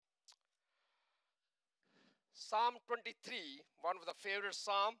Psalm 23, one of the favorite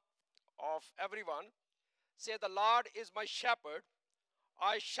psalm of everyone, say, "The Lord is my shepherd,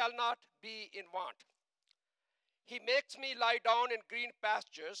 I shall not be in want. He makes me lie down in green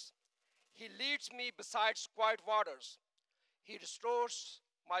pastures. He leads me beside quiet waters. He restores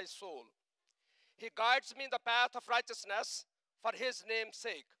my soul. He guides me in the path of righteousness for his name's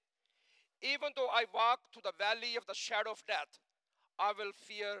sake. Even though I walk through the valley of the shadow of death, I will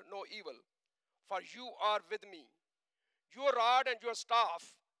fear no evil, for you are with me. Your rod and your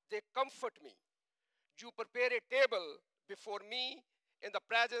staff, they comfort me. You prepare a table before me in the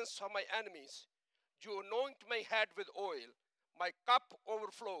presence of my enemies. You anoint my head with oil. My cup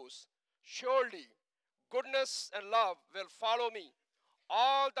overflows. Surely goodness and love will follow me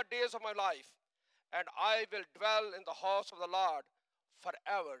all the days of my life, and I will dwell in the house of the Lord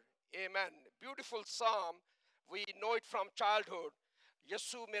forever. Amen. Beautiful psalm. We know it from childhood.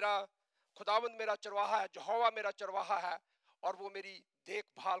 Yesu मेरा खुदावंद मेरा चरवाहा है, यहोवा मेरा चरवाहा है और वो मेरी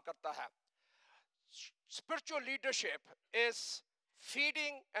देखभाल करता है. Spiritual leadership is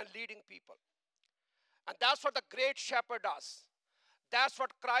feeding and leading people. And that's what the great shepherd does. That's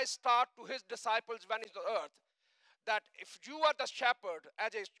what Christ taught to his disciples when he's on earth. That if you are the shepherd,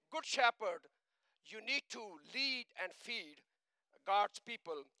 as a good shepherd, you need to lead and feed God's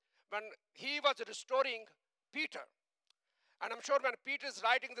people. When he was restoring Peter, and I'm sure when Peter is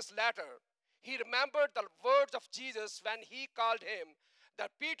writing this letter, he remembered the words of Jesus when he called him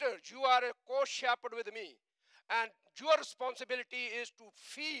that, Peter, you are a co-shepherd with me, and your responsibility is to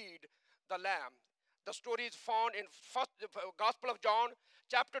feed the lamb. The story is found in Gospel of John,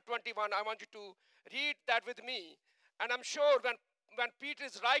 chapter 21. I want you to read that with me. And I'm sure when Peter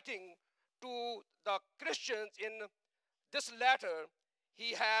is writing to the Christians in this letter,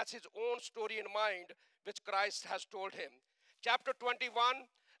 he has his own story in mind, which Christ has told him. Chapter 21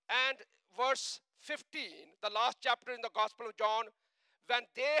 and verse 15, the last chapter in the Gospel of John, when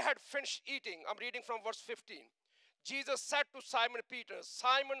they had finished eating, I'm reading from verse 15. Jesus said to Simon Peter,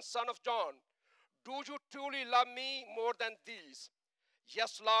 "Simon, son of John, do you truly love me more than these?"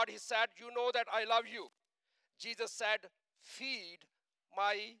 "Yes, Lord," he said, "you know that I love you." Jesus said, "Feed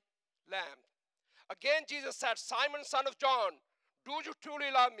my lamb." Again, Jesus said, "Simon, son of John, do you truly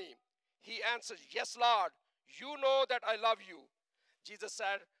love me?" He answered, "Yes, Lord, you know that I love you." Jesus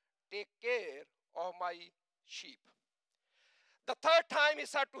said, "Take care of my sheep." The third time he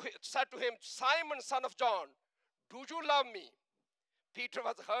said to him, "Simon, son of John, do you love me?" Peter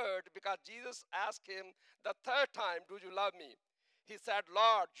was hurt because Jesus asked him the third time, "Do you love me?" He said,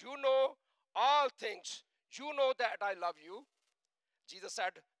 "Lord, you know all things. You know that I love you." Jesus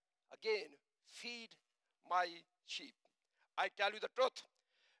said again, "Feed my sheep. I tell you the truth.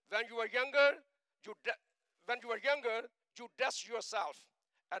 When you were younger, you dressed yourself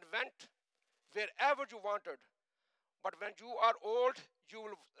and went wherever you wanted. But when you are old, you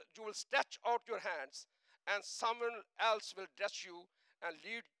will stretch out your hands, and someone else will dress you and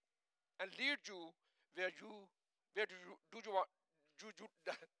lead you where you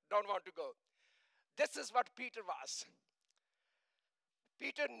don't want to go." This is what Peter was.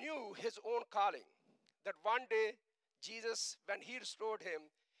 Peter knew his own calling, that one day Jesus, when he restored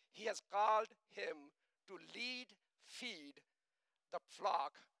him, he has called him to lead, feed the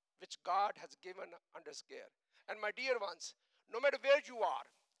flock which God has given under his care. And my dear ones, no matter where you are,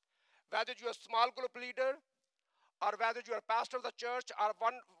 whether you are a small group leader, or whether you are a pastor of the church, or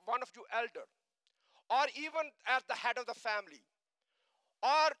one of you elder, or even as the head of the family,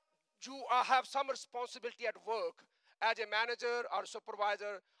 or you have some responsibility at work as a manager or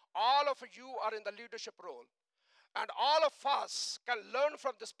supervisor, all of you are in the leadership role. And all of us can learn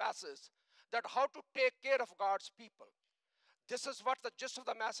from this passage that how to take care of God's people. This is what the gist of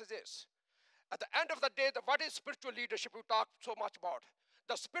the message is. At the end of the day, what is spiritual leadership we talk so much about?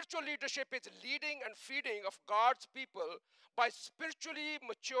 The spiritual leadership is leading and feeding of God's people by spiritually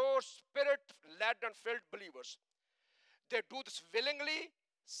mature, spirit-led and filled believers. They do this willingly,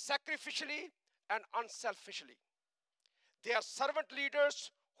 sacrificially, and unselfishly. They are servant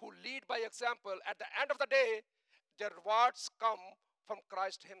leaders who lead by example. At the end of the day, their rewards come from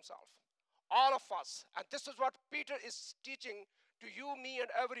Christ himself. All of us. And this is what Peter is teaching to you, me, and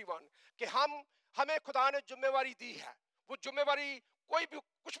everyone. कि हमें खुदा ने जिम्मेवारी दी है. वो जिम्मेवारी कोई भी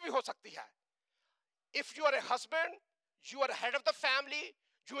कुछ भी हो सकती है. If you are a husband, you are the head of the family,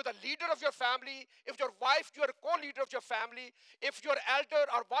 you are the leader of your family. If your wife, you are a co-leader of your family. If you are elder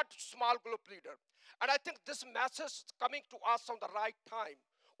or what, small group leader. And I think this message is coming to us on the right time.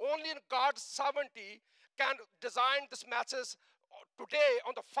 Only in God's sovereignty can design this message today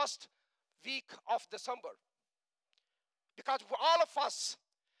on the first week of December. Because all of us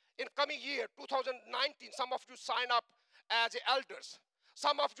in coming year, 2019, some of you sign up as elders.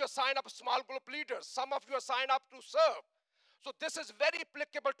 Some of you sign up as small group leaders. Some of you sign up to serve. So this is very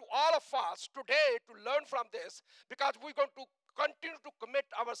applicable to all of us today to learn from this, because we're going to continue to commit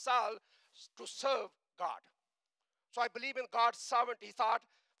ourselves to serve God. So I believe in God's servant. He thought,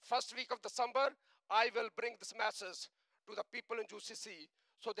 first week of December, I will bring this message to the people in UCC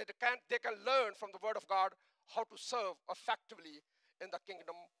so that they can learn from the Word of God how to serve effectively in the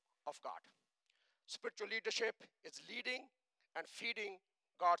kingdom of God. Spiritual leadership is leading and feeding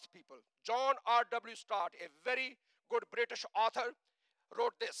God's people. John R.W. Stott, a very good British author,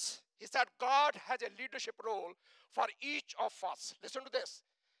 wrote this. He said, God has a leadership role for each of us. Listen to this.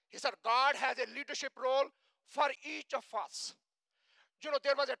 He said, God has a leadership role for each of us. You know,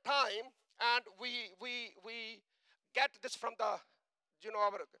 there was a time, and we get this from the,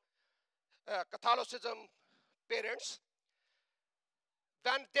 our Catholicism parents,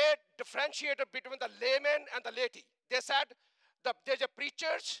 when they differentiated between the layman and the laity. They said there's a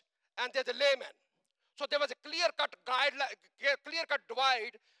preachers and there's a layman. So there was a clear-cut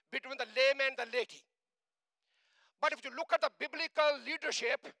divide between the layman and the laity. But if you look at the biblical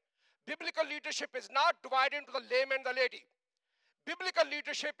leadership is not divided into the layman and the laity. Biblical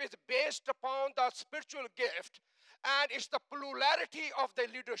leadership is based upon the spiritual gift, and it's the plurality of the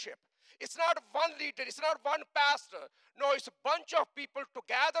leadership. It's not one leader, it's not one pastor. No, it's a bunch of people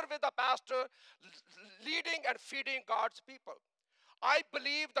together with the pastor leading and feeding God's people. I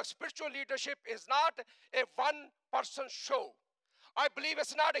believe the spiritual leadership is not a one-person show. I believe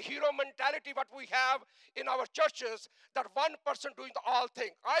it's not a hero mentality what we have in our churches, that one person doing all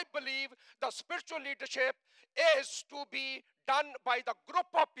things. I believe the spiritual leadership is to be done by the group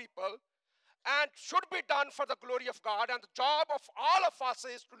of people and should be done for the glory of God, and the job of all of us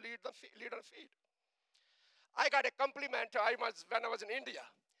is to lead and feed. I got a compliment when I was in India.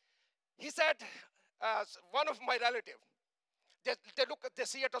 He said, one of my relatives, they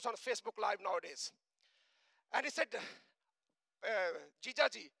see us on Facebook Live nowadays. And he said,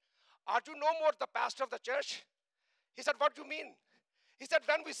 Jijaji, are you no more the pastor of the church? He said, what do you mean? He said,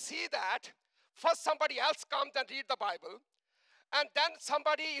 when we see that, first somebody else comes and read the Bible, and then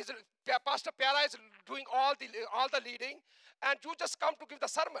Pastor Piara is doing all the leading, and you just come to give the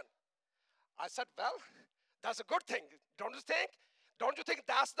sermon. I said, well, that's a good thing, don't you think? Don't you think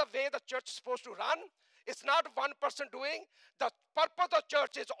that's the way the church is supposed to run? It's not one person doing. The purpose of the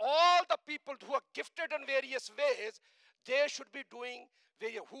church is all the people who are gifted in various ways, they should be doing,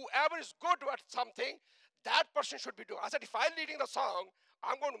 whoever is good at something, that person should be doing. I said, if I'm leading the song,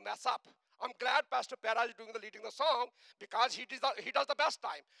 I'm going to mess up. I'm glad Pastor Piara is leading the song, because he does the best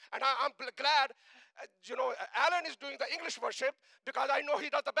time. And I'm glad, Alan is doing the English worship, because I know he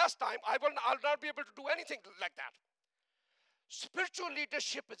does the best time. I'll not be able to do anything like that. Spiritual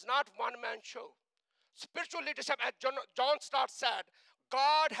leadership is not one-man show. Spiritual leadership, as John Stott said,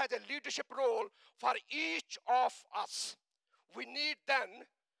 God has a leadership role for each of us. We need then,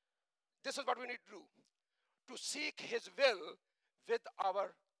 this is what we need to do, to seek his will with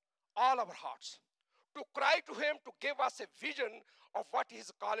all our hearts, to cry to him to give us a vision of what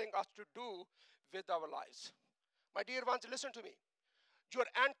he's calling us to do with our lives. My dear ones, listen to me. You're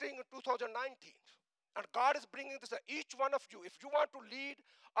entering 2019, and God is bringing this to each one of you. If you want to lead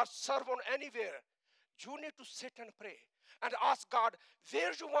or serve on anywhere, you need to sit and pray and ask God,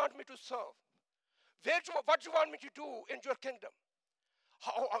 where do you want me to serve? What do you want me to do in your kingdom?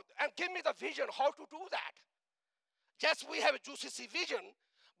 And give me the vision how to do that. Yes, we have a UCC vision,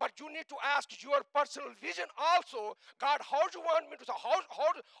 but you need to ask your personal vision also. God, how do you want me to serve?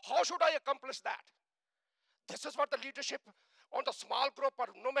 How should I accomplish that? This is what the leadership on the small group, or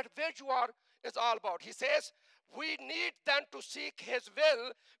no matter where you are, is all about. He says, we need then to seek his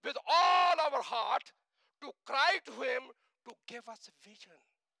will with all our heart, to cry to him to give us a vision.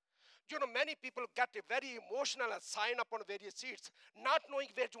 Many people get very emotional and sign up on various seats, not knowing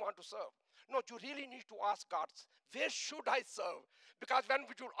where you want to serve. No, you really need to ask God, where should I serve? Because when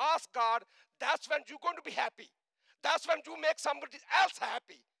you ask God, that's when you're going to be happy. That's when you make somebody else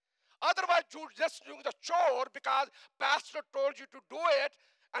happy. Otherwise, you're just doing the chore because pastor told you to do it.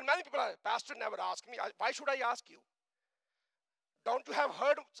 And many people are, pastor never asked me. Why should I ask you? Don't you have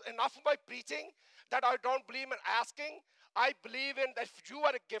heard enough of my preaching that I don't believe in asking? I believe in that if you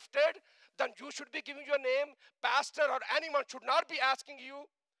are gifted, then you should be giving your name. Pastor or anyone should not be asking you.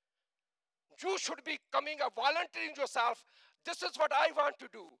 You should be coming and volunteering yourself. This is what I want to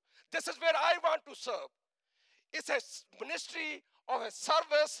do. This is where I want to serve. It's a ministry or a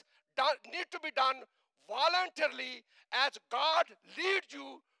service that need to be done voluntarily as God leads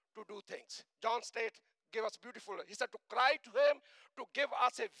you to do things. John State gave us beautiful. He said to cry to him to give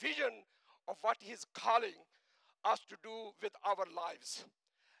us a vision of what he's calling us to do with our lives.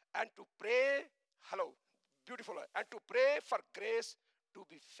 And to pray, hello, beautiful, and to pray for grace to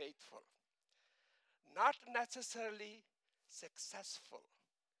be faithful. Not necessarily successful.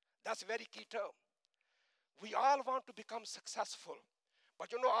 That's a very key term. We all want to become successful.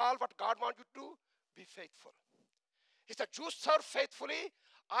 But you know all what God wants you to do? Be faithful. He said, you serve faithfully,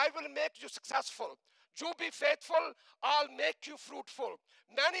 I will make you successful. You be faithful, I'll make you fruitful.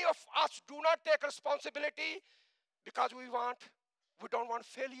 Many of us do not take responsibility because we don't want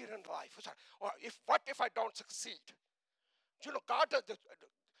failure in life. Or what if I don't succeed? You know,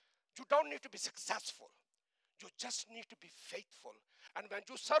 you don't need to be successful. You just need to be faithful. And when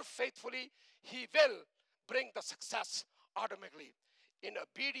you serve faithfully, he will bring the success automatically in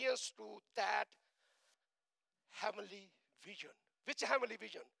obedience to that heavenly vision. Which heavenly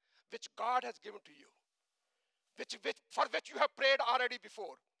vision? Which God has given to you. For which you have prayed already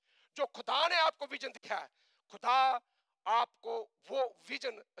before. जो खुदा ने आपको vision दिया है, खुदा आपको वो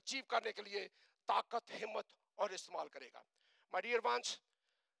vision achieve करने के लिए ताकत, हिम्मत और इस्तेमाल करेगा. My dear ones,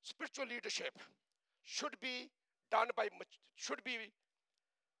 spiritual leadership should be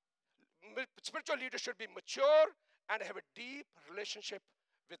spiritual leaders should be mature and have a deep relationship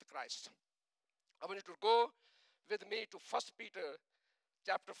with Christ. I want you to go with me to 1 Peter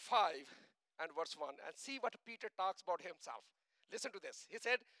chapter 5 and verse 1 and see what Peter talks about himself. Listen to this. He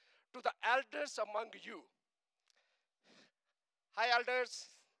said, to the elders among you. Hi, elders.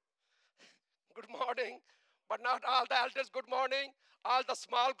 Good morning. But not all the elders, good morning. All the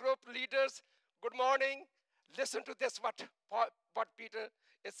small group leaders, good morning. Listen to this, what Peter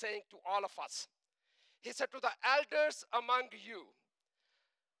is saying to all of us. He said, to the elders among you,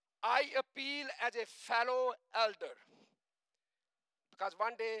 I appeal as a fellow elder. Because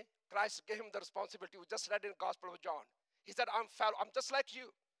one day, Christ gave him the responsibility. We just read in the Gospel of John. He said, I'm just like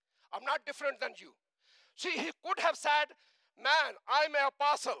you. I'm not different than you. See, he could have said, man, I'm an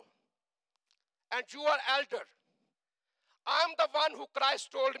apostle, and you are elder. I'm the one who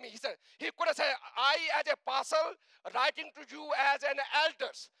Christ told me. He could have said, I as an apostle, writing to you as an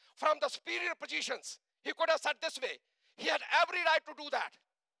elders from the superior positions. He could have said this way. He had every right to do that.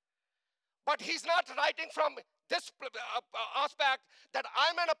 But he's not writing from this aspect that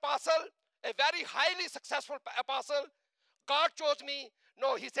I'm an apostle, a very highly successful apostle. God chose me.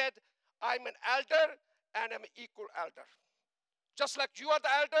 No, he said, I'm an elder and I'm an equal elder. Just like you are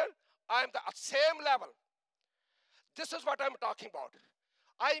the elder, I'm the same level. This is what I'm talking about.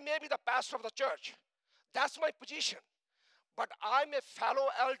 I may be the pastor of the church. That's my position. But I'm a fellow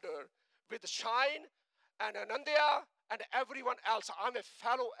elder with Shine and Anandya and everyone else. I'm a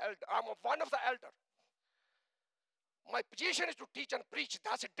fellow elder. I'm one of the elder. My position is to teach and preach.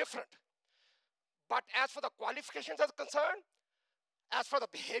 That's different. But as for the qualifications are concerned, as for the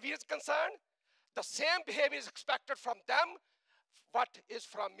behavior is concerned, the same behavior is expected from them what is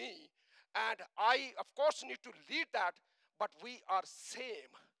from me. And I, of course, need to lead that, but we are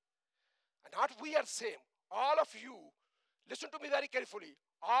same. And not we are same. All of you, listen to me very carefully.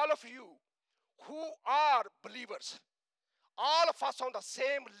 All of you who are believers, all of us on the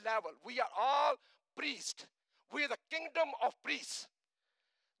same level. We are all priests. We are the kingdom of priests.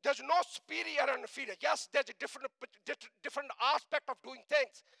 There's no superior and inferior. Yes, there's a different aspect of doing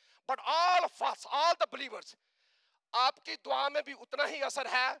things. But all of us, all the believers, आपकी दुआ में भी उतना ही असर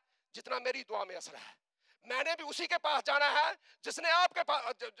है जितना मेरी दुआ में असर है. मैंने भी उसी के पास जाना है जिसने आपके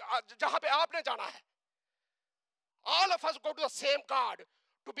पास जहां पे आपने जाना है. All of us go to the same God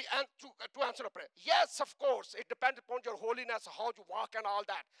to answer a prayer. Yes, of course, it depends upon your holiness, how you walk and all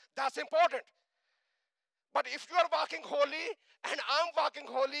that. That's important. But if you are walking holy and I'm walking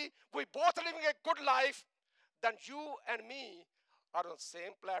holy, we both living a good life, then you and me are on the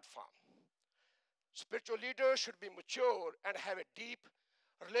same platform. Spiritual leaders should be mature and have a deep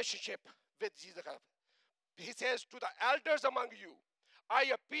relationship with Jesus. He says, to the elders among you, I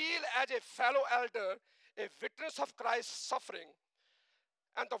appeal as a fellow elder, a witness of Christ's suffering,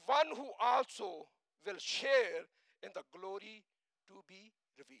 and the one who also will share in the glory to be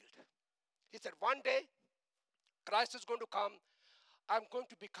revealed. He said, one day, Christ is going to come. I'm going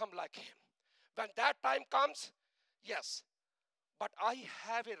to become like him. When that time comes, yes. But I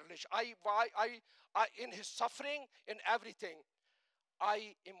have a relation. I in his suffering, in everything,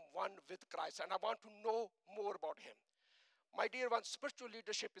 I am one with Christ. And I want to know more about him. My dear ones, spiritual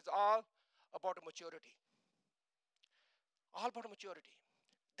leadership is all about maturity. All about maturity.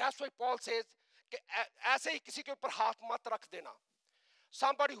 That's why Paul says, ऐसे ही किसी के ऊपर हाथ मत रख देना.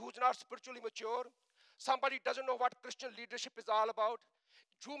 Somebody who's not spiritually mature, somebody doesn't know what Christian leadership is all about,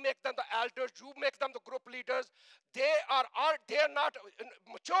 You make them the elders. You make them the group leaders. They are not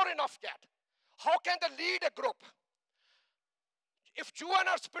mature enough yet. How can they lead a group? If you are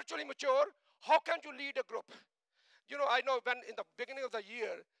not spiritually mature, how can you lead a group? I know when in the beginning of the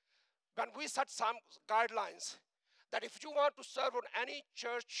year, when we set some guidelines, that if you want to serve on any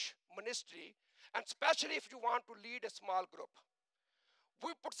church ministry, and especially if you want to lead a small group,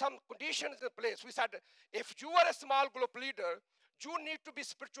 we put some conditions in place. We said, if you are a small group leader, you need to be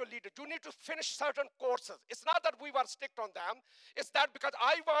spiritual leader. You need to finish certain courses. It's not that we were strict on them. It's that because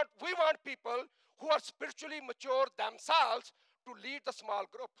we want people who are spiritually mature themselves to lead the small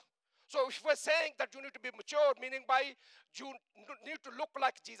group. So if we're saying that you need to be mature, meaning by you need to look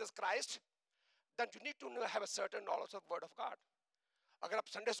like Jesus Christ, then you need to have a certain knowledge of the Word of God. अगर आप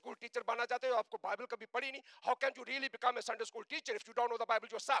Sunday school teacher बनना चाहते हो, आपको Bible कभी पढ़ी नहीं, how can you really become a Sunday school teacher if you don't know the Bible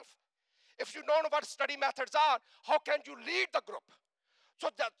yourself? If you don't know what study methods are, how can you lead the group? So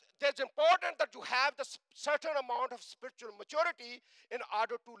it's important that you have the certain amount of spiritual maturity in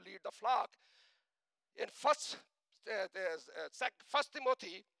order to lead the flock. In First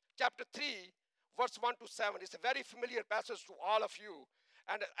Timothy chapter 3, verse 1 to 7, it's a very familiar passage to all of you.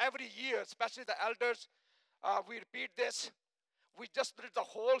 And every year, especially the elders, we repeat this. We just did the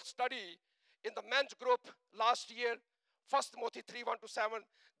whole study in the men's group last year, 1 Timothy 3, 1 to 7.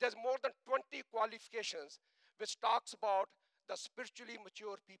 There's more than 20 qualifications which talks about the spiritually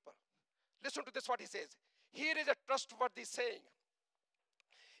mature people. Listen to this, what he says. Here is a trustworthy saying.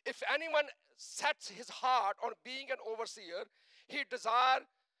 If anyone sets his heart on being an overseer, he desires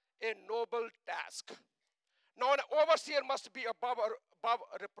a noble task. Now, an overseer must be above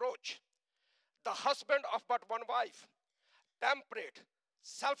reproach, the husband of but one wife, temperate,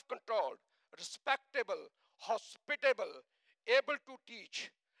 self-controlled, respectable, hospitable, able to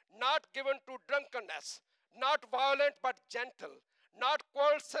teach, not given to drunkenness, not violent but gentle, not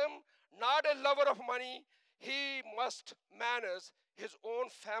quarrelsome, not a lover of money. He must manage his own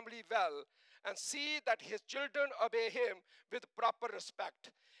family well and see that his children obey him with proper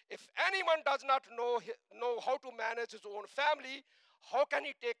respect. If anyone does not know how to manage his own family, how can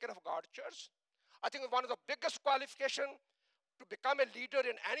he take care of God's church? I think one of the biggest qualifications to become a leader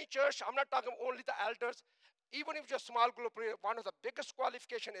in any church, I'm not talking only the elders, even if you're a small group, one of the biggest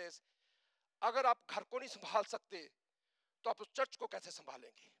qualification is, अगर आप घर को नहीं संभाल सकते, तो आप उस चर्च को कैसे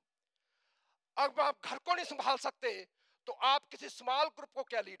संभालेंगे? अगर आप घर को नहीं संभाल सकते, तो आप किसी small group को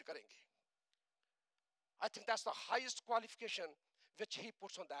क्या lead करेंगे? I think that's the highest qualification which he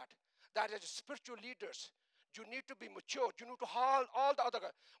puts on that. That as spiritual leaders, you need to be mature. You need to have all the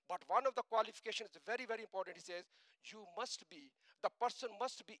other. But one of the qualifications is very, very important. He says, the person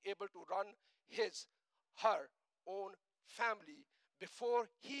must be able to run her own family before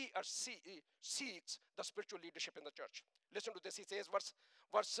he or she seeks the spiritual leadership in the church. Listen to this. He says, verse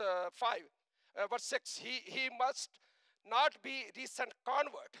 6, he must not be recent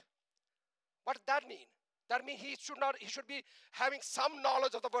convert. What does that mean? That means he should be having some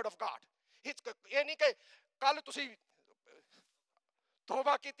knowledge of the Word of God. ਇਹ ਨਹੀਂ ਕਿ ਕੱਲ ਤੁਸੀਂ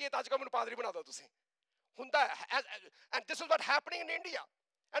ਤੋਬਾ ਕੀਤੀ ਤਾਂ ਅੱਜ ਕੱਲ ਮੈਨੂੰ ਪਾਦਰੀ ਬਣਾ ਦਿਓ ਤੁਸੀਂ ਹੁੰਦਾ है and this is what happening in India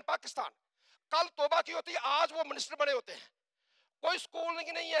and Pakistan. कल तोबा की होती है, आज वो मिनिस्टर बने होते हैं. कोई स्कूलिंग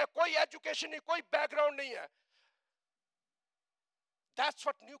नहीं है, कोई एजुकेशन नहीं, कोई बैकग्राउंड नहीं है. That's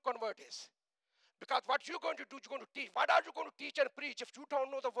what new convert is. Because what you're going to do, you're going to teach. What are you going to teach and preach if you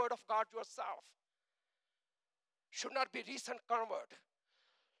don't know the Word of God yourself? Should not be recent convert.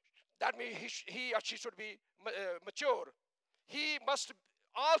 That means he or she should be mature. He must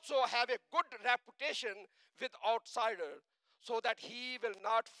also have a good reputation with outsiders so that he will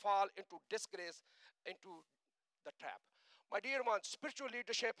not fall into disgrace, into the trap. My dear ones, spiritual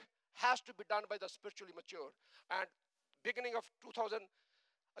leadership has to be done by the spiritually mature. And beginning of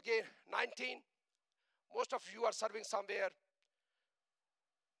 2019, most of you are serving somewhere.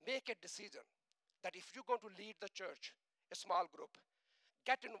 Make a decision that if you're going to lead the church, a small group,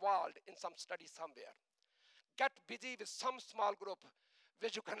 get involved in some study somewhere. Get busy with some small group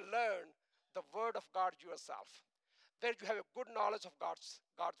where you can learn the Word of God yourself, where you have a good knowledge of God's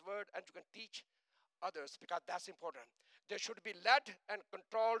Word and you can teach others, because that's important. They should be led and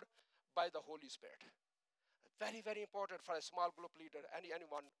controlled by the Holy Spirit. Very, very important for a small group leader,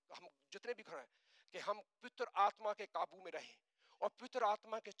 anyone. हम जितने भी खड़े हैं कि हम पवित्र आत्मा के काबू में रहें और पवित्र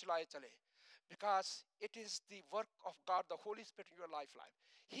आत्मा के चलाए चले. Because it is the work of God, the Holy Spirit in your life.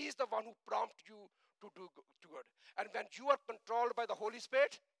 He is the one who prompts you to do good. And when you are controlled by the Holy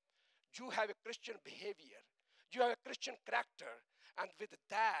Spirit, you have a Christian behavior. You have a Christian character. And with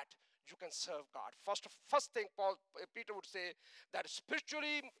that, you can serve God. First thing Peter would say, that spiritual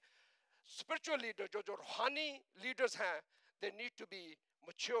leaders, जो रूहानी leaders हैं, they need to be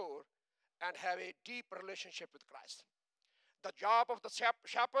mature, and have a deep relationship with Christ. The job of the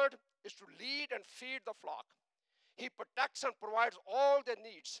shepherd is to lead and feed the flock. He protects and provides all their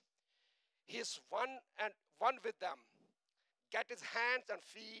needs. He is one with them. Get his hands and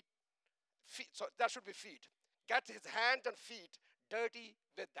feet, so that should be feet. Get his hands and feet dirty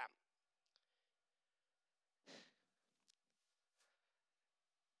with them.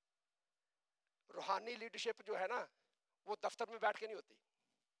 रूहानी leadership जो है ना, वो दफ्तर में बैठ के नहीं होती.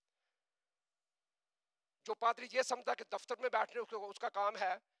 जो पादरी ये समझता कि दफ्तर में बैठने उसका काम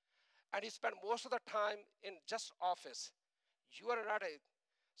है, and he spend most of the time in just office. You are not a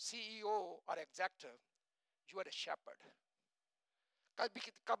CEO or executive. You are a shepherd.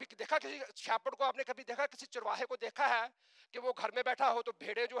 कभी देखा किसी शेपर्ड को, आपने कभी देखा किसी चरवाहे को देखा है कि वो घर में बैठा हो तो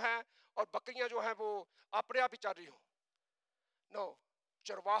भेड़ें जो हैं और बकरियां जो हैं वो अपने आप ही चल रही हो? नो,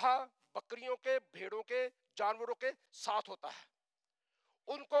 चरवाहा बकरियों के, भेड़ों के, जानवरों के साथ होता है.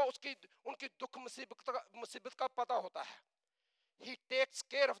 उनको उनकी दुख मुसीबत का पता होता है. He takes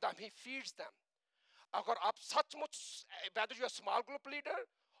care of them. He feeds them. अगर आप सचमुच, whether you are a small group leader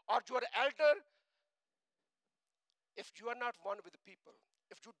or you are an elder, if you are not one with the people,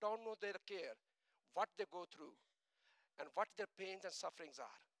 if you don't know their care, what they go through, and what their pains and sufferings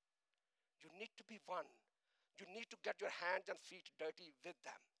are, you need to be one. You need to get your hands and feet dirty with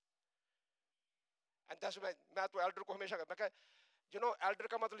them. And that's why मैं तो elder को हमेशा कहता हूँ, you know, elder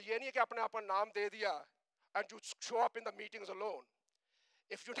का मतलब ये नहीं है कि अपने आप नाम दे दिया and you show up in the meetings alone.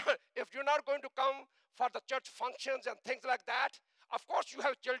 If you're not going to come for the church functions and things like that, of course you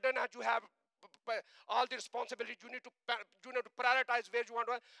have children and you have all the responsibility. You need to prioritize where you want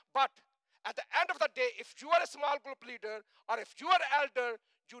to. But at the end of the day, if you are a small group leader or if you are elder,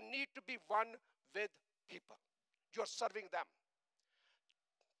 you need to be one with people. You're serving them,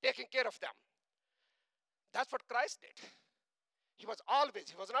 taking care of them. That's what Christ did. He was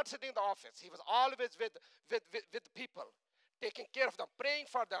not sitting in the office. He was always with people, taking care of them, praying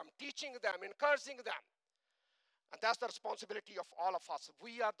for them, teaching them, encouraging them. And that's the responsibility of all of us.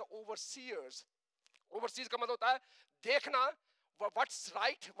 We are the overseers. Overseers का मतलब होता है देखना what's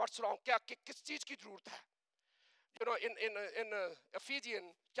right, what's wrong, क्या किस चीज की जरूरत है. You know, in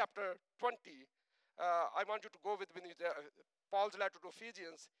Ephesians chapter 20, I want you to go with me there. Paul's letter to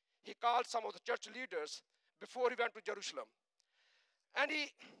Ephesians. He called some of the church leaders before he went to Jerusalem. And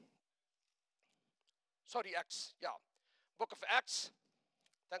Acts, yeah. Book of Acts.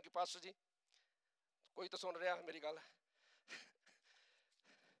 Thank you, Pastor Ji. कोई तो सुन रहा है मेरी गल.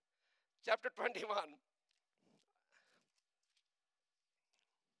 Chapter 21.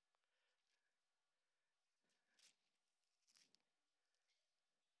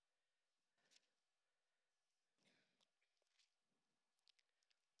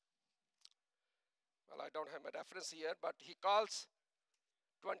 Well, I don't have my reference here, but he calls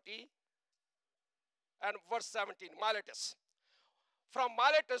 20 and verse 17, Miletus. From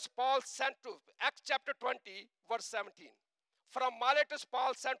Miletus, Paul sent to Acts chapter 20, verse 17. From Miletus,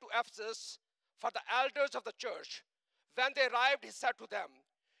 Paul sent to Ephesus for the elders of the church. When they arrived, he said to them,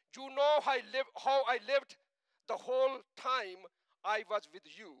 you know how I lived the whole time I was with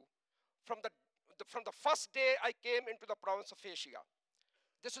you, from the first day I came into the province of Asia.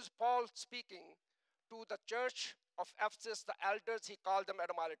 This is Paul speaking to the church of Ephesus, the elders, he called them at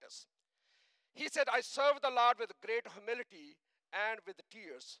Miletus. He said, I served the Lord with great humility and with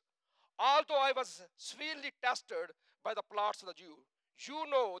tears. Although I was severely tested by the plots of the Jews, you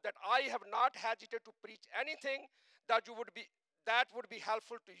know that I have not hesitated to preach anything that would be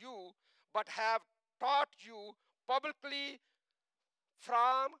helpful to you, but have taught you publicly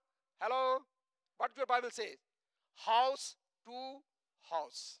from, what does your Bible say? House to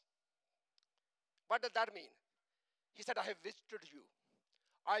house. What does that mean? He said, I have visited you.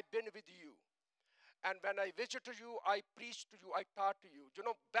 I've been with you. And when I visited you, I preached to you, I taught to you. You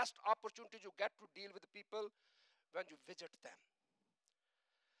know, best opportunity you get to deal with the people when you visit them,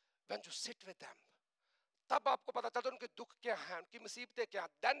 when you sit with them. तब आपको पता चलता है उनके दुख क्या हैं, उनकी मुसीबतें क्या हैं.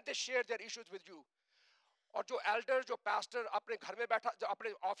 Then they share their issues with you. और जो elder, जो pastor अपने घर में बैठा, जो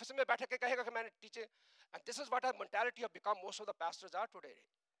अपने office में बैठ के कहेगा कि मैंने teaching, and this is what our mentality have become. Most of the pastors are today.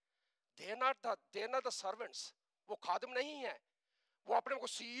 They're not the servants. वो खादिम नहीं हैं. वो अपने को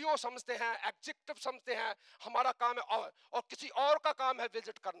CEO समझते हैं, एग्जीक्यूटिव समझते हैं. हमारा काम है और किसी और का काम है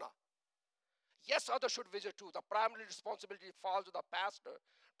विजिट करना. Yes, others should visit too. The primary responsibility falls to the pastor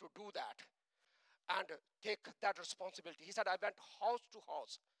to do that and take that responsibility. He said, I went house to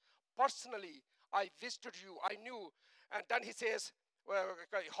house. Personally, I visited you. I knew. And then he says,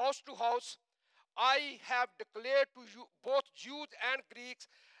 house to house, I have declared to you, both Jews and Greeks,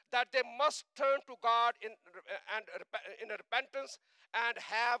 that they must turn to God in repentance and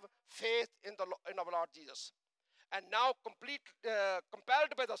have faith in in our Lord Jesus. And now,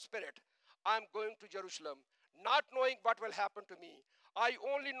 compelled by the Spirit, I am going to Jerusalem, not knowing what will happen to me. I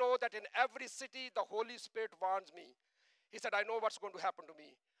only know that in every city the Holy Spirit warns me. He said, I know what's going to happen to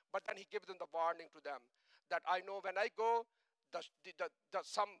me. But then he gives them the warning to them that I know when I go,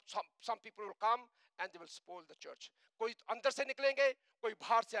 some people will come and they will spoil the church. कोई अंदर से निकलेंगे, कोई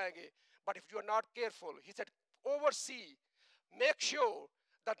बाहर से आएंगे. But if you are not careful, he said, oversee, make sure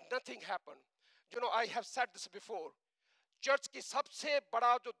that nothing happen. You know, I have said this before. Church की सबसे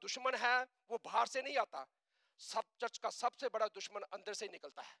बड़ा जो दुश्मन है वो बाहर से नहीं आता. सब चर्च का सबसे बड़ा दुश्मन अंदर से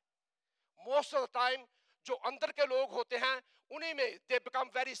निकलता है. Most of the time जो अंदर के लोग होते हैं उन्हीं में they become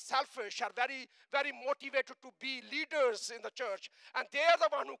very selfish or very motivated to be leaders in the church, and they are the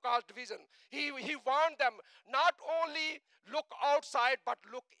one who cause division. He warned them, not only look outside but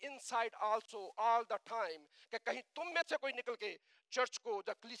look inside also all the time, कि कहीं तुम में से कोई निकल के church को,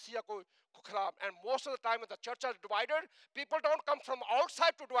 the ecclesia को खराब. And most of the time when the church are divided, people don't come from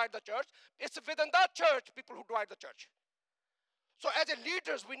outside to divide the church. It's within the church people who divide the church. So as a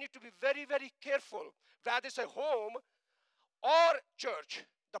leaders, we need to be very careful. Whether it's a home or church,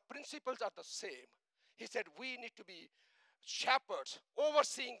 the principles are the same. He said we need to be shepherds,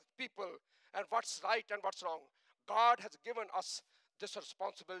 overseeing people and what's right and what's wrong. God has given us this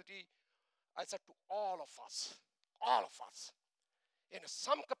responsibility, I said, to all of us. All of us. In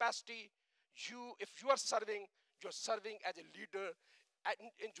some capacity, if you are serving, you're serving as a leader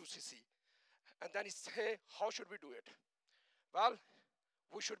in GCC. And then he said, how should we do it? Well,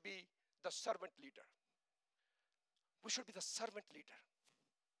 we should be the servant leader. We should be the servant leader.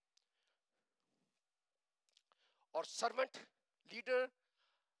 Or servant leader,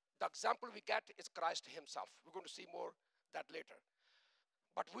 the example we get is Christ himself. We're going to see more that later.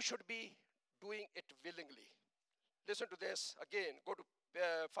 But we should be doing it willingly. Listen to this again. Go to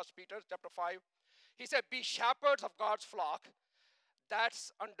 1 Peter chapter 5. He said, be shepherds of God's flock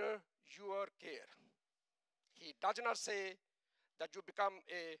that's under your care. He does not say that you become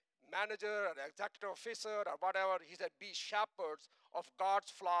a manager or executive officer or whatever. He said, be shepherds of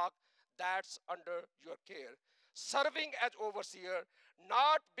God's flock that's under your care. Serving as overseer,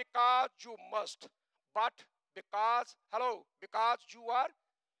 not because you must, but because, because you are,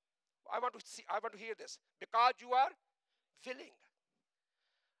 I want to hear this, because you are willing.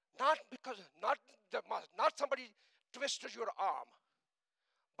 Not because, not somebody twisted your arm,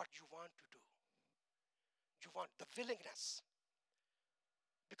 but you want to do. You want the willingness.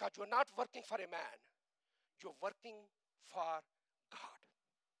 Because you're not working for a man, you're working for God.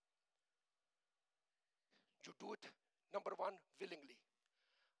 You do it, number one, willingly.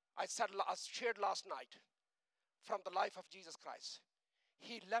 I shared last night from the life of Jesus Christ.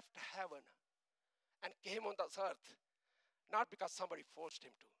 He left heaven and came on this earth, not because somebody forced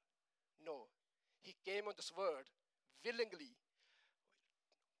him to. No, he came on this world willingly.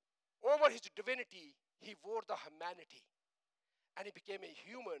 Over his divinity, he wore the humanity. And he became a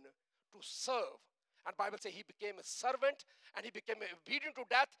human to serve. And Bible says he became a servant and he became obedient to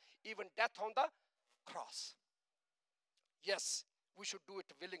death, even death on the cross. Yes, we should do it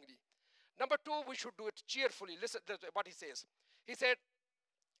willingly. Number two, we should do it cheerfully. Listen to what he says. He said,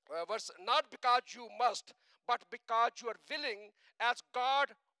 verse, not because you must, but because you are willing, as God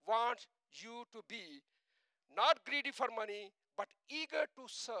wants you to be. Not greedy for money, but eager to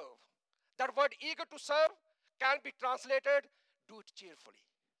serve. That word eager to serve can be translated, do it cheerfully.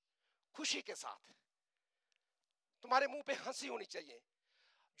 खुशी के साथ. तुम्हारे मुंह पे हंसी होनी चाहिए.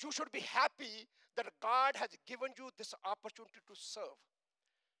 You should be happy that God has given you this opportunity to serve.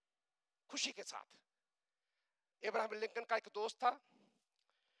 खुशी के साथ. Abraham Lincoln का एक दोस्त था.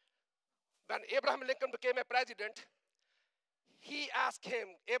 When Abraham Lincoln became a president, he asked him,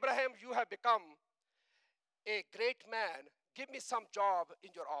 Abraham, you have become a great man. Give me some job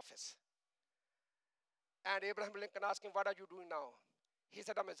in your office. And Abraham Lincoln asked him, what are you doing now? He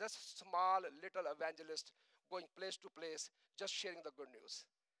said, I'm just a small little evangelist going place to place, just sharing the good news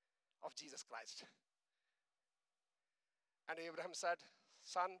of Jesus Christ. And Abraham said,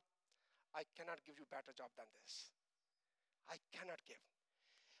 son, I cannot give you a better job than this. I cannot give.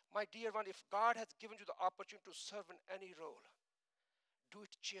 My dear one, if God has given you the opportunity to serve in any role, do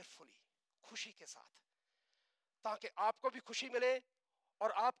it cheerfully, खुशी के साथ, ताकि आपको भी खुशी मिले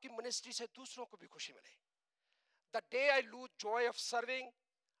और आपकी मिनिस्ट्री से दूसरों को भी खुशी मिले. The day I lose joy of serving,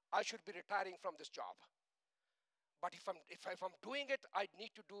 I should be retiring from this job. But if I'm doing it, I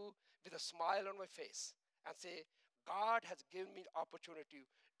need to do with a smile on my face and say, God has given me the opportunity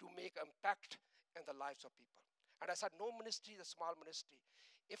to make impact in the lives of people. And I said, no ministry is a small ministry.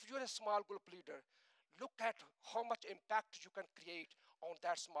 If you're a small group leader, Look at how much impact you can create on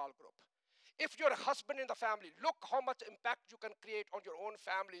that small group. If you're a husband in the family, look how much impact you can create on your own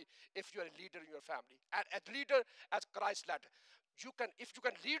family if you're a leader in your family. And as leader, as Christ led, if you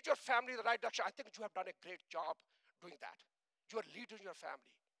can lead your family in the right direction, I think you have done a great job doing that. You're a leader in your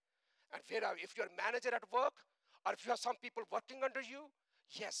family. And if you're a manager at work, or if you have some people working under you,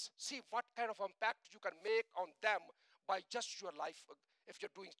 yes, see what kind of impact you can make on them by just your life. If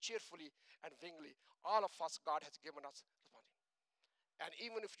you're doing cheerfully and willingly, all of us, God has given us responsibility. And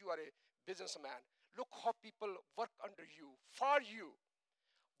even if you are a businessman, look how people work under you, for you.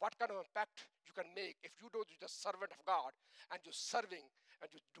 What kind of impact you can make if you know you're the servant of God and you're serving and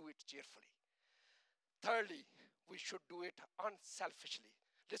you do it cheerfully. Thirdly, we should do it unselfishly.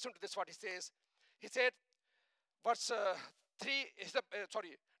 Listen to this, what he says. He said, verse 3,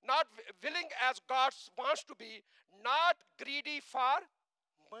 not willing as God wants to be, not greedy for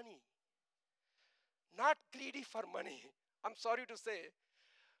money. Not greedy for money. I'm sorry to say,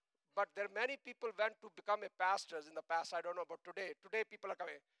 but there are many people went to become a pastors in the past. I don't know about today. Today people are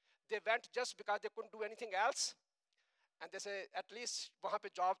coming. They went just because they couldn't do anything else. And they say, at least वहाँ पे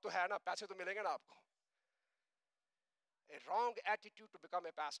job तो है ना, पैसे तो मिलेंगे ना आपको. A wrong attitude to become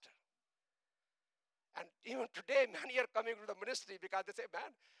a pastor. And even today, many are coming to the ministry because they say,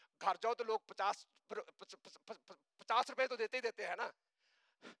 man, घर जाओ तो लोग 50 रुपए तो देते ही देते हैं ना.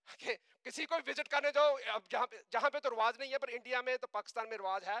 किसी को विजिट करने जाओ, अब जहाँ पे तो रिवाज नहीं है, पर इंडिया में तो पाकिस्तान में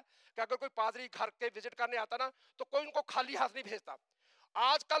रिवाज है कि अगर कोई पादरी घर के विजिट करने आता ना, तो कोई उनको खाली हाथ नहीं भेजता.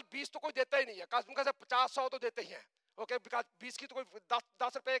 आजकल 20 तो कोई देता ही नहीं है, उनका से 50-100 तो देते ही हैं. ओके, बिकॉज 20 की तो कोई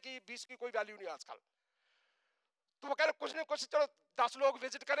 10 रुपए की 20 की कोई वैल्यू नहीं आजकल. तो वो कह रहे कुछ नहीं कुछ, चलो 10 लोग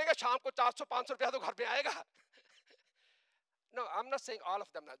विजिट करेंगे, शाम को 400-500 रुपया तो घर में आएगा. No, I'm not saying all of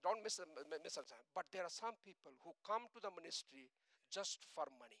them. Don't misunderstand. But there are some people who come to the ministry just for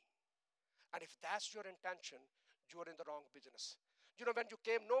money. And if that's your intention, you're in the wrong business. You know, when you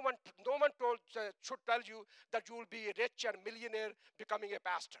came, no one should tell you that you will be rich and millionaire becoming a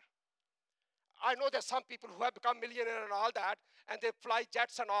pastor. I know there's some people who have become millionaire and all that, and they fly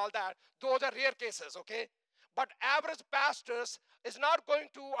jets and all that. Those are rare cases, okay? But average pastors is not going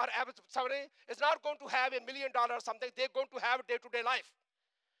to, or average somebody is not going to have $1 million or something. They're going to have day-to-day life.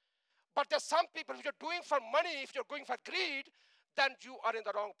 But there's some people, if you're doing for money, if you're going for greed, then you are in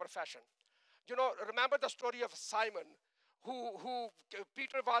the wrong profession. You know, remember the story of Simon, who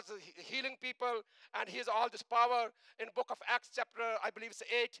Peter was healing people, and he has all this power in book of Acts chapter, I believe it's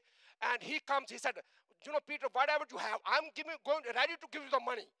 8. And he comes, he said, you know, Peter, whatever you have, I'm ready to give you the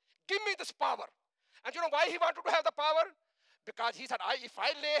money. Give me this power. And you know why he wanted to have the power? Because he said, if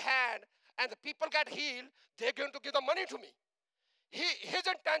I lay hand and the people get healed, they're going to give the money to me. His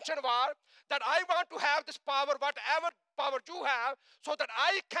intention was that I want to have this power, whatever power you have, so that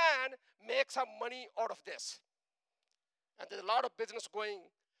I can make some money out of this. And there's a lot of business going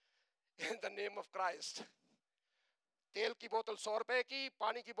in the name of Christ. तेल की बोतल 100 रुपए की,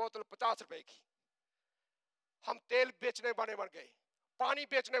 पानी की बोतल 50 रुपए की. हम तेल बेचने वाले बन गए, पानी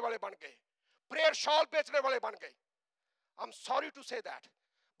बेचने वाले बन गए, prayer shawl बेचने वाले बन गए. I'm sorry to say that,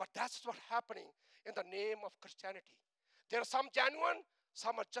 but that's what's happening in the name of Christianity. There are some genuine,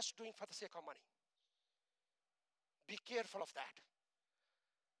 some are just doing for the sake of money. Be careful of that.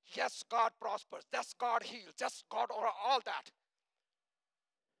 Yes, God prospers. Yes, God heals. Yes, God all that.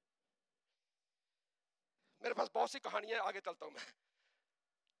 मेरे पास बहुत सी कहानियां, आगे चलता हूं मैं.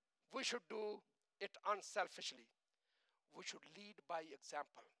 We should do it unselfishly. We should lead by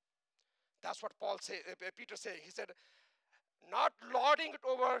example. That's what Peter said. He said, not lording it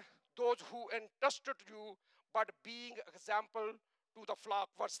over those who entrusted you, but being example to the flock.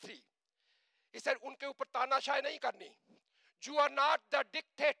 Verse 3. He said, उनके ऊपर तानाशाही नहीं करनी. You are not the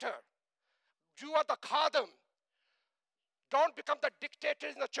dictator. You are the khadim. Don't become the dictator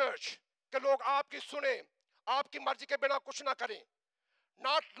in the church. कि लोग आपकी सुने, आपकी मर्जी के बिना कुछ ना करें.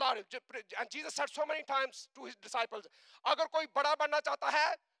 Not lord. And Jesus said so many times to his disciples, अगर कोई बड़ा बनना चाहता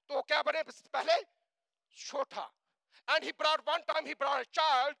है, तो क्या बने पहले? छोटा. And one time he brought a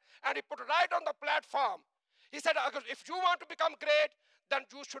child and he put it right on the platform. He said, if you want to become great, then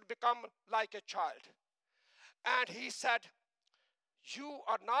you should become like a child. And he said, you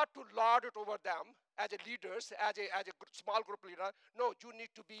are not to lord it over them as a leaders, as a small group leader. No, you need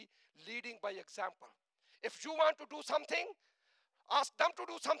to be leading by example. If you want to do something, ask them to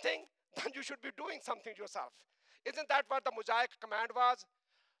do something, then you should be doing something yourself. Isn't that what the Mosaic command was?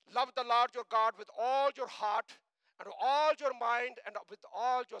 Love the Lord your God with all your heart and with all your mind and with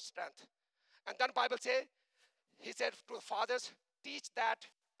all your strength. And then Bible says, he said to the fathers, teach that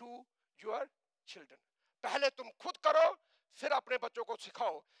to your children. पहले तुम खुद करो, फिर अपने बच्चों को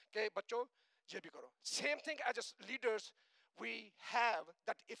सिखाओ कि बच्चों ये भी करो. Same thing as leaders, we have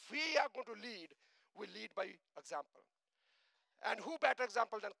that if we are going to lead, we lead by example. And who better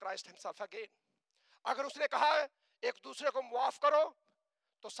example than Christ himself again? अगर उसने कहा एक दूसरे को मुआफ करो,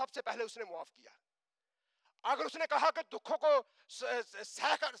 तो सबसे पहले उसने मुआफ किया. अगर उसने कहा कि दुखों को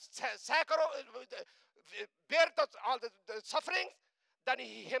सह करो, bear all the suffering, then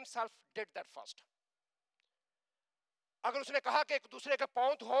he himself did that first. अगर उसने कहा कि एक दूसरे के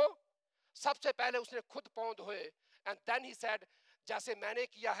पांव धो, सबसे पहले उसने खुद पांव धोए. And then he said, जैसे मैंने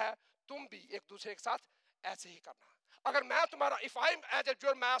किया है, तुम भी एक दूसरे के साथ ऐसे ही करना. अगर मैं तुम्हारा, if I as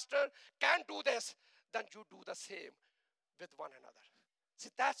your master can do this, then you do the same with one another. See,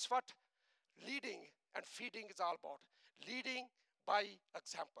 that's what leading and feeding is all about. Leading by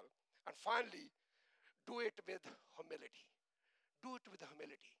example. And finally, do it with humility. Do it with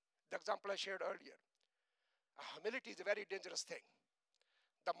humility. The example I shared earlier. Humility is a very dangerous thing.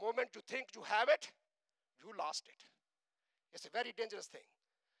 The moment you think you have it, you lost it. It's a very dangerous thing.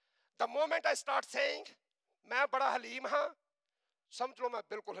 The moment I start saying, मैं बड़ा हलीम हाँ, समझ लो मैं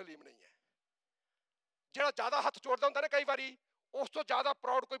बिल्कुल हलीम नहीं है. जिहड़ा ज़्यादा हथ जोड़दा हुंदा ना कई बारी, उस तो ज़्यादा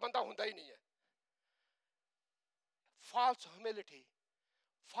प्राउड कोई बंदा हुंदा ही नहीं है. False humility,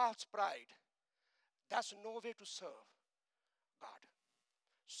 false pride, that's no way to serve God.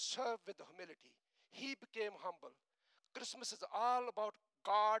 Serve with humility. He became humble. Christmas is all about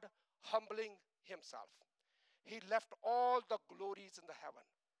God humbling himself. He left all the glories in the heaven.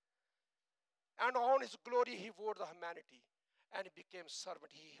 And on his glory he wore the humanity. And he became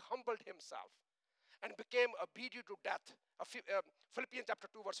servant. He humbled himself and became obedient to death. Philippians chapter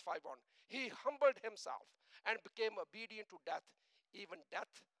 2 verse 5 on. He humbled himself and became obedient to death, even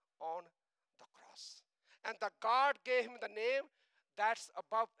death on the cross. And the God gave him the name that's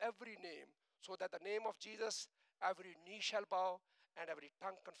above every name, so that the name of Jesus, every knee shall bow and every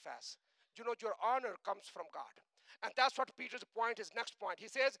tongue confess. You know, your honor comes from God. And that's what Peter's point is, next point. He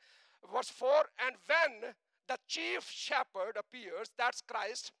says, verse 4, and when the chief shepherd appears, that's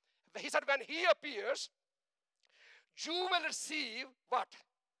Christ, he said, when he appears, you will receive what?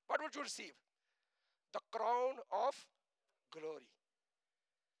 What would you receive? The crown of glory.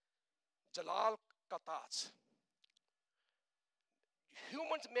 Jalal Katats.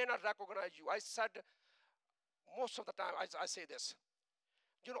 Humans may not recognize you. I said most of the time, I say this.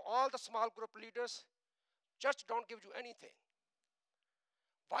 You know, all the small group leaders, church don't give you anything.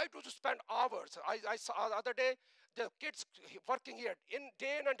 Why do you spend hours? I saw the other day, the kids working here,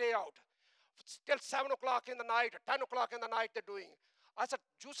 day in and day out, till 7 o'clock in the night, 10 o'clock in the night they're doing. I said,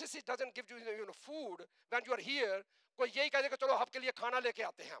 UCC doesn't give you, food when you are here. कोई यही कह देगा चलो आपके लिए खाना लेके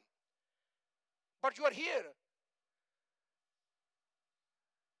आते हैं हम. But you are here.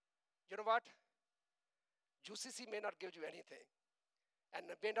 You know what? UCC may not give you anything and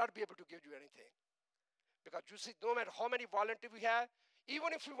may not be able to give you anything. Because you see, no matter how many volunteers we have,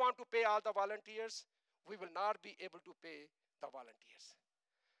 even if we want to pay all the volunteers, we will not be able to pay the volunteers.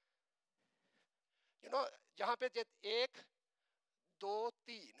 You know, यहाँ पे एक, दो,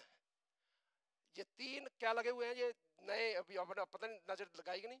 तीन, ये तीन क्या लगे हुए हैं? ये नए अभी अपना पता नहीं नजर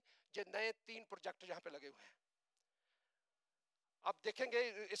लगाएगी नहीं, ये नए 3 प्रोजेक्ट यहाँ पे लगे हुए हैं. अब देखेंगे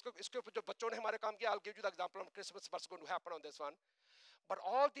इसके ऊपर जो बच्चों ने हमारे काम किया. I'll give you the example of Christmas what's going to happen on this one. But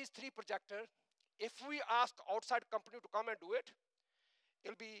all these 3 projectors, if we ask outside company to come and do it,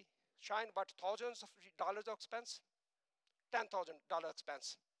 it'll be shine about thousands of dollars of expense, $10,000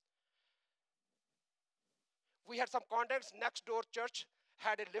 expense. We had some contacts. Next door church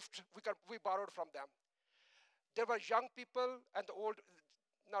had a lift. We borrowed from them. There were young people and the old,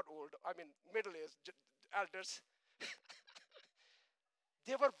 not old, I mean middle-aged elders.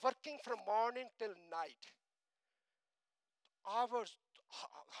 They were working from morning till night. Hours,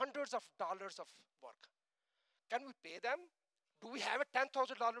 hundreds of dollars of work. Can we pay them? Do we have a $10,000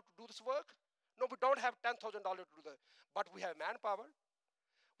 to do this work? No, we don't have $10,000 to do that. But we have manpower.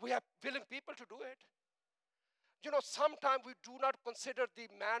 We have willing people to do it. You know, sometimes we do not consider the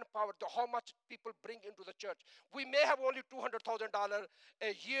manpower, how much people bring into the church. We may have only $200,000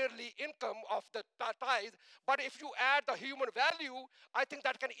 a yearly income of the tithe, but if you add the human value, I think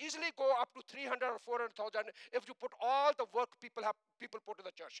that can easily go up to 300 or 400,000 if you put all the work people put in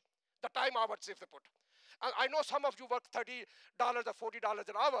the church, the time hours if they put. I know some of you work $30 or $40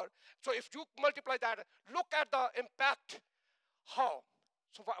 an hour. So if you multiply that, look at the impact. How?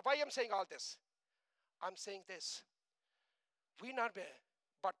 So why I'm saying all this? I'm saying this. We not be,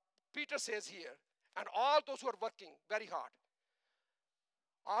 but Peter says here, and all those who are working very hard,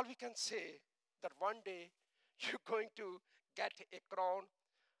 all we can say that one day you're going to get a crown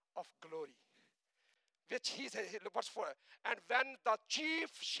of glory. Which he says, verse 4, and when the chief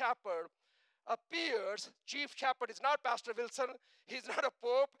shepherd appears, chief shepherd is not Pastor Wilson, he's not a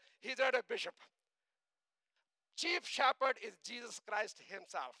pope, he's not a bishop. Chief shepherd is Jesus Christ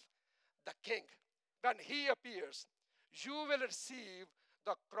himself, the king. When he appears, you will receive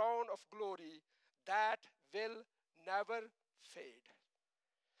the crown of glory that will never fade.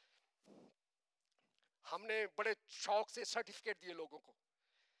 हमने बड़े शौक से certificate दिए लोगों को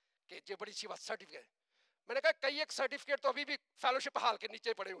कि ये बड़ी अच्छी बात सर्टिफिकेट. मैंने कहा कई एक सर्टिफिकेट तो अभी भी फेलोशिप हाल के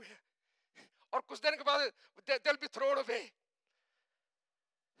नीचे पड़े हुए हैं और कुछ दिन के बाद they'll be thrown away.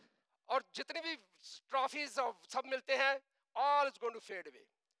 और जितने भी ट्रॉफीज सब मिलते हैं, all is going to fade away.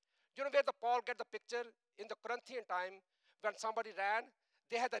 You know where the Paul get the picture in the Corinthian time when somebody ran,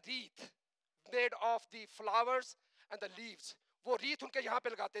 they had a wreath made of the flowers and the leaves. वो wreath उनके यहाँ पे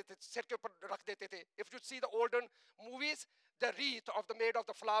लगाते थे, सिर के ऊपर रख देते थे. If you see the olden movies, the wreath of the made of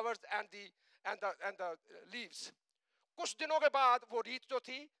the flowers and the leaves. कुछ दिनों के बाद वो wreath जो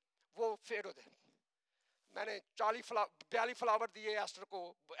थी वो फेड हो गई. मैंने 42 फ्लावर दिए एस्टर को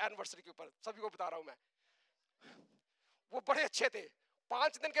एनिवर्सरी के ऊपर, सभी को बता रहा हूं मैं. वो बड़े अच्छे थे.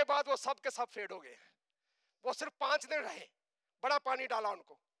 5 दिन के बाद वो सब के सब फेड हो गए. वो सिर्फ 5 दिन रहे, बड़ा पानी डाला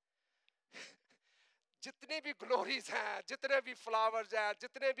उनको. जितने भी ग्लोरीज हैं, जितने भी फ्लावर्स हैं,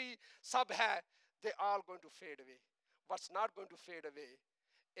 जितने भी सब है, they all going to fade away. What's not going to fade away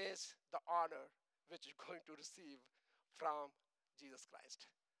is the honor which you're going to receive from Jesus Christ.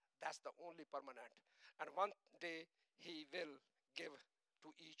 That's the only permanent. And one day he will give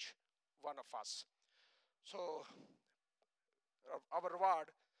to each one of us. So our reward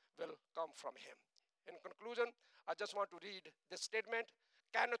will come from him. In conclusion, I just want to read this statement.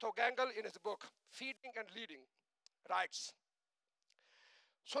 Kenneth O'Gangle, in his book, Feeding and Leading, writes,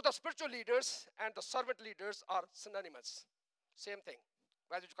 so the spiritual leaders and the servant leaders are synonymous. Same thing.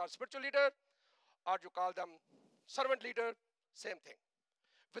 Whether you call spiritual leader or you call them servant leader, same thing.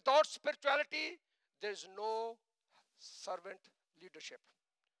 Without spirituality, there is no servant leadership.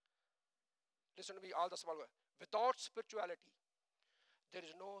 Listen to me, all the small words. Without spirituality, there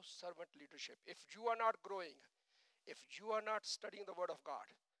is no servant leadership. If you are not growing, if you are not studying the Word of God,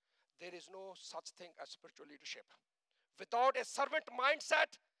 there is no such thing as spiritual leadership. Without a servant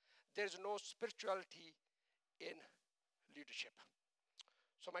mindset, there is no spirituality in leadership.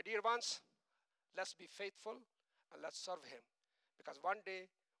 So my dear ones, let's be faithful and let's serve him. Because one day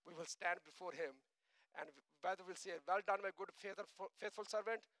we will stand before him, and whether we'll say, well done, my good faithful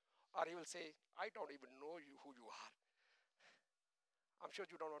servant, or he will say, I don't even know you who you are. I'm sure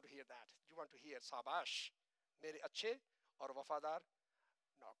you don't want to hear that. You want to hear, Sabash, मेरे अच्छे और वफादार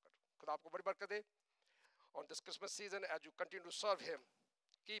नौकर. खुदा आपको बड़ी बरकत दे. On this Christmas season, as you continue to serve him,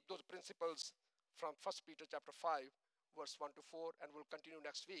 keep those principles from 1 Peter chapter 5, verse 1 to 4, and we'll continue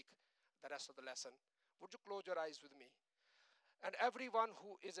next week, the rest of the lesson. Would you close your eyes with me? And everyone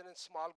who is in a small